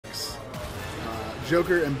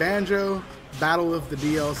Joker and Banjo, Battle of the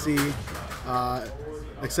DLC,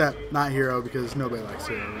 except not Hero because nobody likes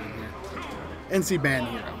Hero around here. NC banned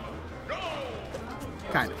Hero.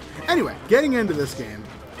 Kind of. Anyway, getting into this game,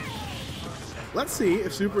 let's see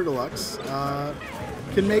if Super Deluxe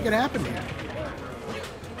can make it happen here.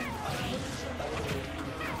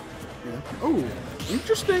 Yeah. Oh,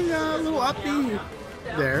 interesting little up B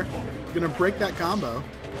there. Gonna break that combo.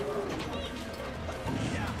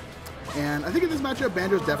 And I think in this matchup,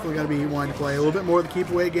 Banjo's definitely going to be wanting to play a little bit more of the keep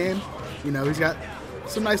away game. You know, he's got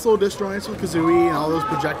some nice little disjoints with Kazooie and all those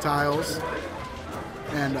projectiles.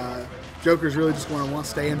 And Joker's really just going to want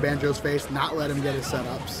to stay in Banjo's face, not let him get his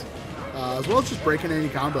setups. As well as just breaking any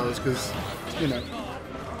combos because, you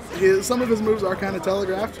know, some of his moves are kind of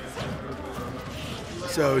telegraphed.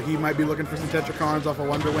 So he might be looking for some Tetrakarns off a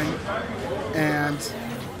Wonder Wing. And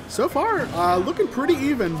so far, looking pretty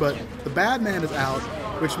even, but the bad man is out,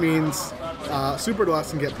 which means Super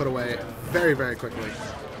Deluxe can get put away very, very quickly.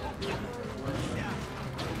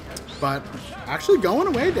 But actually going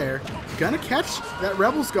away there, gonna catch that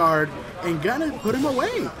Rebels guard and gonna put him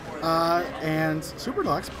away. And Super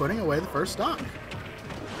Deluxe putting away the first stock.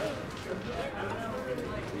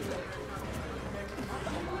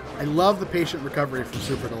 I love the patient recovery from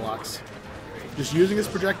Super Deluxe. Just using his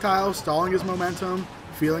projectiles, stalling his momentum,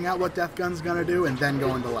 feeling out what Death Gun's gonna do, and then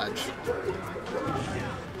going to ledge.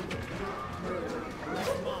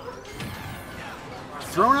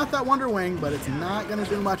 Throwing out that Wonder Wing, but it's not gonna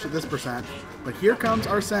do much at this percent. But here comes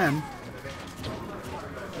Arsene.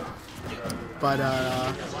 But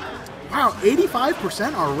wow,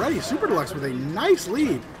 85% already. Super Deluxe with a nice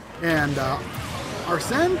lead. And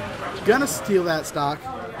Arsene gonna steal that stock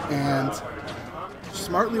and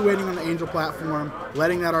smartly waiting on the Angel platform,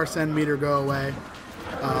 letting that Arsene meter go away.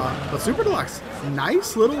 But Super Deluxe,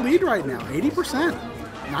 nice little lead right now, 80%,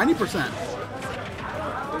 90%.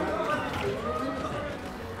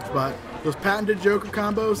 But those patented Joker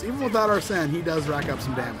combos, even without Arsene, he does rack up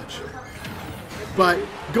some damage. But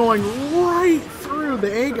going right through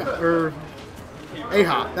the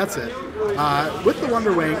A-Hop, that's it, with the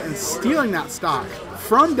Wonder Wing and stealing that stock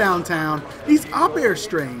from downtown. These up air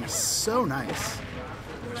strings, so nice.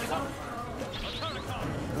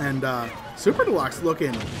 And Super Deluxe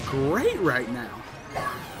looking great right now.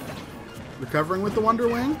 Recovering with the Wonder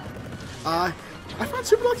Wing. I find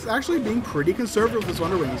Super Deluxe actually being pretty conservative with this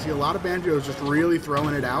Wonder Wing. You see a lot of Banjos just really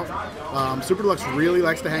throwing it out. Super Deluxe really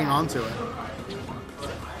likes to hang on to it,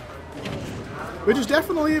 which is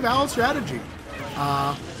definitely a valid strategy.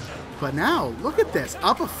 But now, look at this.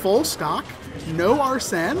 Up a full stock, no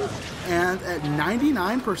Arsene, and at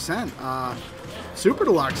 99%. Super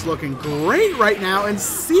Deluxe looking great right now and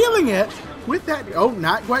sealing it with that. Oh,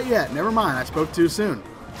 not quite yet. Never mind. I spoke too soon.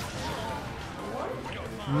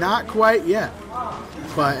 Not quite yet.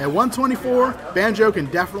 But at 124, Banjo can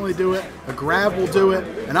definitely do it. A grab will do it.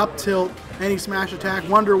 An up tilt, any smash attack,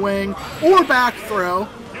 Wonder Wing, or back throw.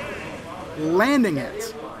 Landing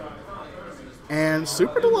it. And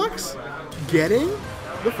Super Deluxe getting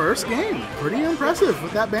the first game. Pretty impressive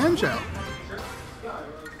with that Banjo.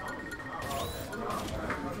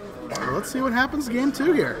 So let's see what happens game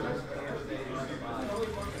 2 here.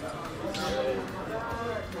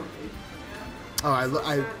 Oh,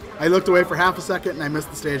 I looked away for half a second and I missed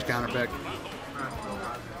the stage counter pick.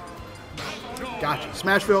 Gotcha.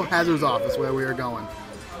 Smashville, Hazard's off is where we are going.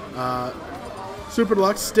 Super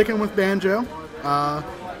Deluxe sticking with Banjo.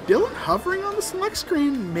 Dylan hovering on the select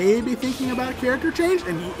screen, maybe thinking about a character change,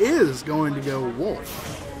 and he is going to go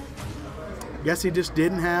Wolf. Guess he just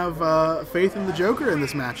didn't have faith in the Joker in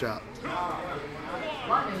this matchup.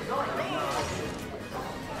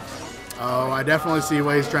 Oh, I definitely see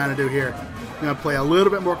what he's trying to do here. Going to play a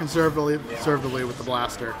little bit more conservatively with the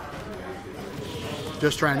blaster.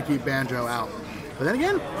 Just trying to keep Banjo out. But then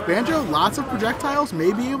again, Banjo, lots of projectiles,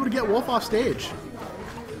 may be able to get Wolf off stage.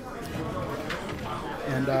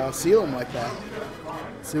 And seal him like that.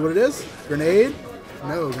 See what it is? Grenade?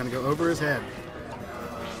 No, going to go over his head.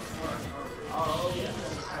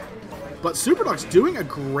 But Super Deluxe doing a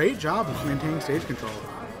great job of maintaining stage control.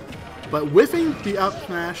 But whiffing the up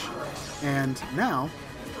smash, and now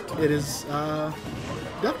it is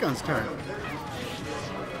Death Gun's turn.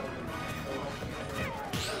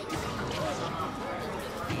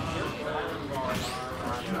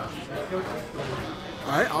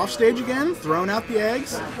 Alright, off stage again, throwing out the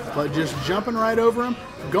eggs, but just jumping right over him.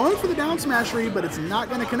 Going for the down smash read, but it's not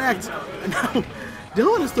going to connect. And now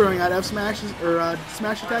Dylan is throwing out F smashes, or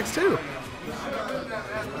smash attacks too.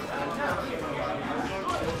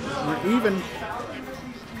 We're even.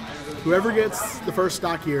 Whoever gets the first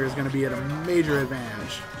stock here is going to be at a major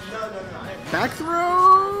advantage. Back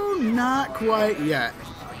throw, not quite yet.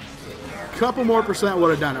 Couple more percent would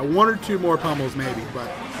have done it. 1 or 2 more pummels maybe,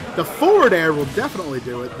 but the forward air will definitely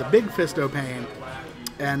do it. The big fisto pain.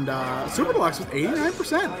 And SuperDeluxe with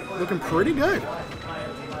 89%. Looking pretty good.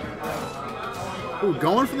 Ooh,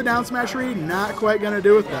 going for the down smash read. Not quite going to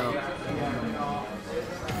do it, though.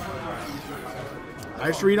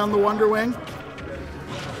 Nice read on the Wonder Wing.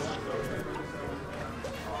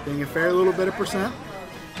 Getting a fair little bit of percent.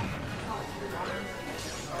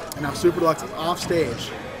 And now SuperDeluxe is off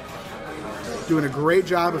stage. Doing a great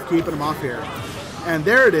job of keeping him off here. And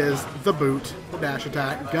there it is, the boot, the dash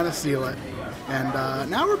attack. Gonna seal it. And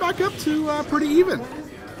now we're back up to pretty even.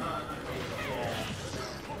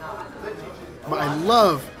 But I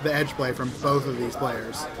love the edge play from both of these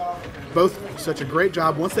players. Both such a great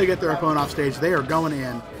job. Once they get their opponent off stage, they are going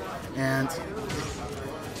in. And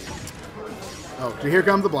oh, here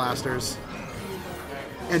come the blasters.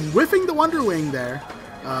 And whiffing the Wonder Wing there.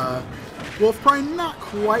 Wolf probably not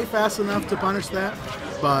quite fast enough to punish that,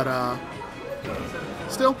 but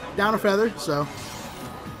still down a feather, so.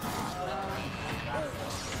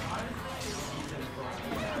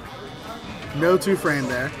 No 2-frame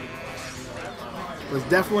there. Was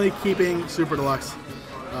definitely keeping SuperDeluxe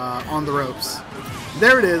on the ropes.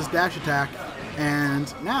 There it is, dash attack,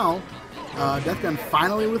 and now Deathgun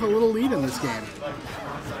finally with a little lead in this game.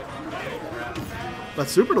 But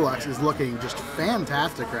SuperDeluxe is looking just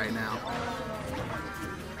fantastic right now.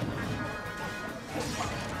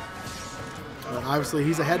 But obviously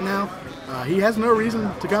he's ahead now. He has no reason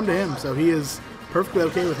to come to him, so he is perfectly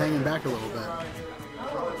okay with hanging back a little bit.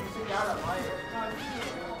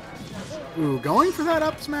 Ooh, going for that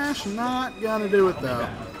up smash, not gonna do it though.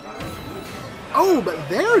 Oh, but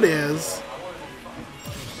there it is.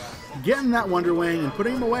 Getting that Wonder Wing and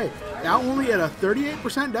putting him away. Now only at a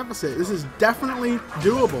 38% deficit. This is definitely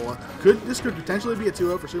doable. This could potentially be a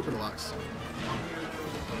 2-0 for SuperDeluxe.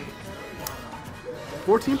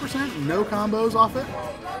 14%, no combos off it.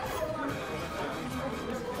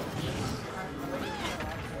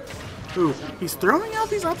 Ooh, he's throwing out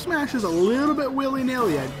these up smashes a little bit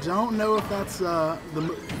willy-nilly. I don't know if that's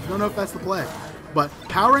the play, but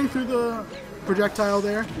powering through the projectile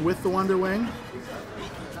there with the Wonder Wing.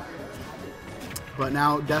 But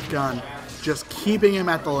now Deathgun just keeping him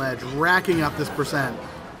at the ledge, racking up this percent,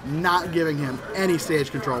 not giving him any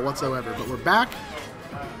stage control whatsoever. But we're back,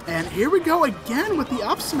 and here we go again with the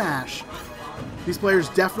up smash. These players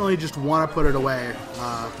definitely just want to put it away.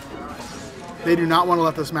 They do not want to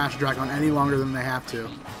let the smash drag on any longer than they have to.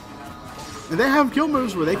 And they have kill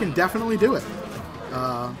moves where they can definitely do it.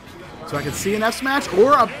 So I can see an F smash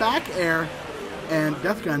or a back air, and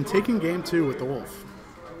Deathgun taking game 2 with the Wolf.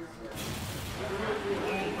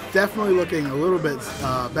 Definitely looking a little bit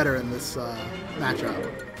better in this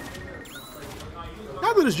matchup.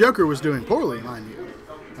 Not that his Joker was doing poorly, mind you.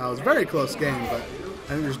 It was a very close game, but I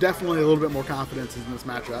think there's definitely a little bit more confidence in this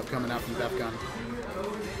matchup coming out from Deathgun.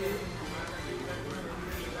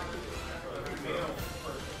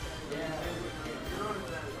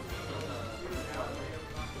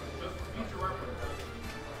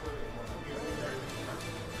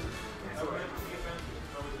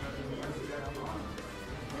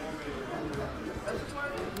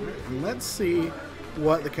 And let's see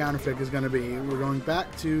what the counterpick is going to be. We're going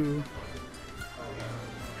back to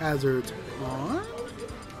hazards on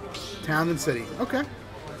town and city. Okay.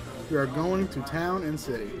 We are going to town and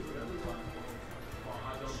city.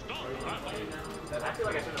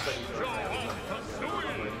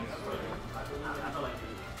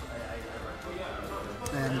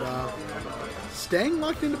 And staying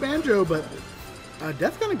locked into Banjo, but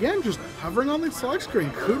Deathgun again just hovering on the select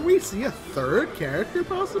screen. Could we see a third character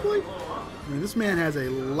possibly? I mean, this man has a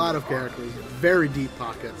lot of characters, very deep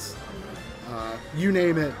pockets. You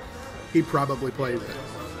name it, he probably plays it.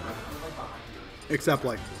 Except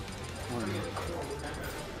like, I don't know,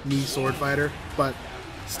 knee sword fighter. But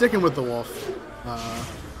sticking with the Wolf.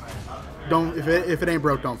 If it ain't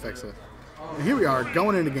broke, don't fix it. And here we are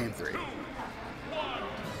going into game 3.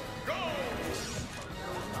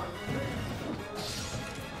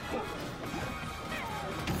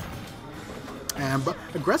 And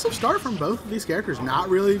aggressive start from both of these characters, not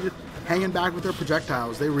really just hanging back with their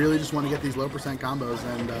projectiles. They really just want to get these low percent combos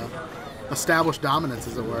and establish dominance,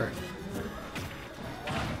 as it were.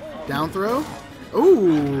 Down throw.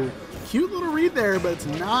 Ooh, cute little read there, but it's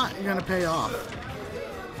not going to pay off.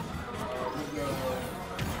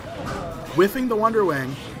 Whiffing the Wonder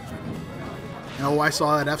Wing. And oh, I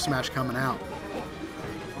saw that F smash coming out.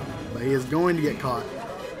 But he is going to get caught.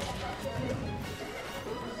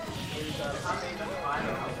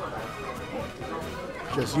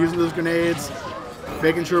 Just using those grenades,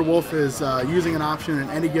 making sure Wolf is using an option at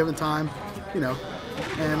any given time, you know,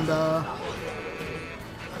 and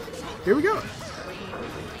here we go.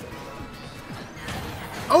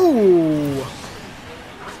 Oh!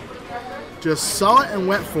 Just saw it and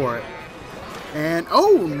went for it. And,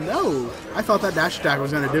 oh no! I thought that dash attack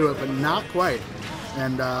was going to do it, but not quite.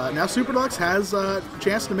 And now SuperDeluxe has a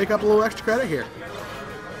chance to make up a little extra credit here.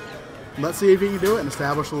 Let's see if he can do it and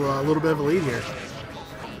establish a little bit of a lead here.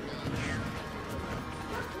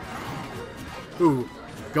 Ooh,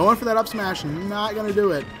 going for that up smash, not going to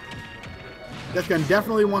do it. Deathgun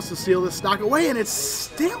definitely wants to steal this stock away, and it's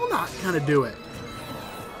still not going to do it.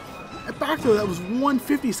 Back though, that was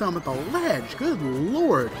 150 some at the ledge. Good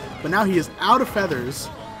lord. But now he is out of feathers,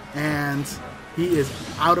 and he is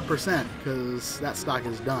out of percent because that stock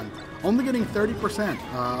is done. Only getting 30%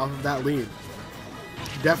 off of that lead.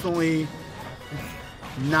 Definitely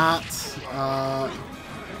not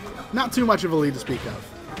too much of a lead to speak of.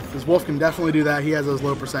 Because Wolf can definitely do that. He has those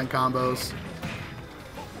low percent combos.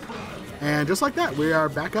 And just like that, we are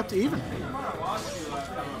back up to even.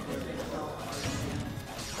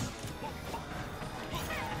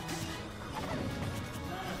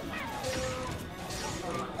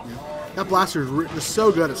 That blaster is just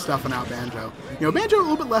so good at stuffing out Banjo. You know, Banjo a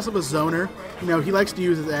little bit less of a zoner. You know, he likes to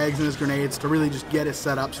use his eggs and his grenades to really just get his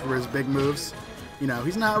setups for his big moves. You know,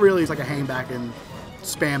 he's not really, he's like a hang back and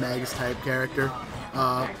spam eggs type character.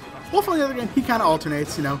 Wolf, on the other hand, he kind of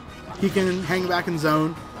alternates, you know. He can hang back and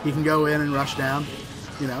zone. He can go in and rush down.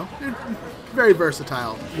 You know, very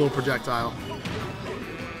versatile little projectile.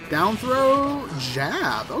 Down throw,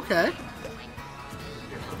 jab. Okay.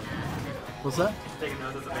 What's that? Taking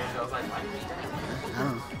notes of the Banjo. I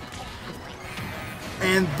don't know.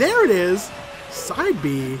 And there it is. Side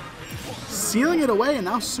B sealing it away, and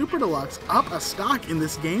now SuperDeluxe up a stock in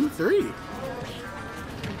this game 3.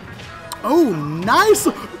 Oh, nice!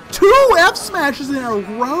 2 F smashes in a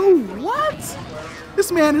row. What?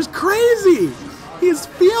 This man is crazy. He is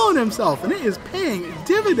feeling himself, and it is paying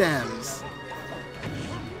dividends.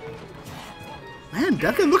 Man,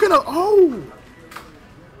 Deca, look at it. Oh!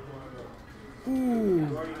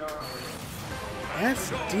 Ooh.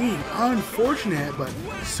 SD. Unfortunate, but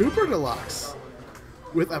SuperDeluxe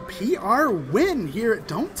with a PR win here at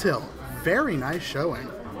Don't Tilt. Very nice showing.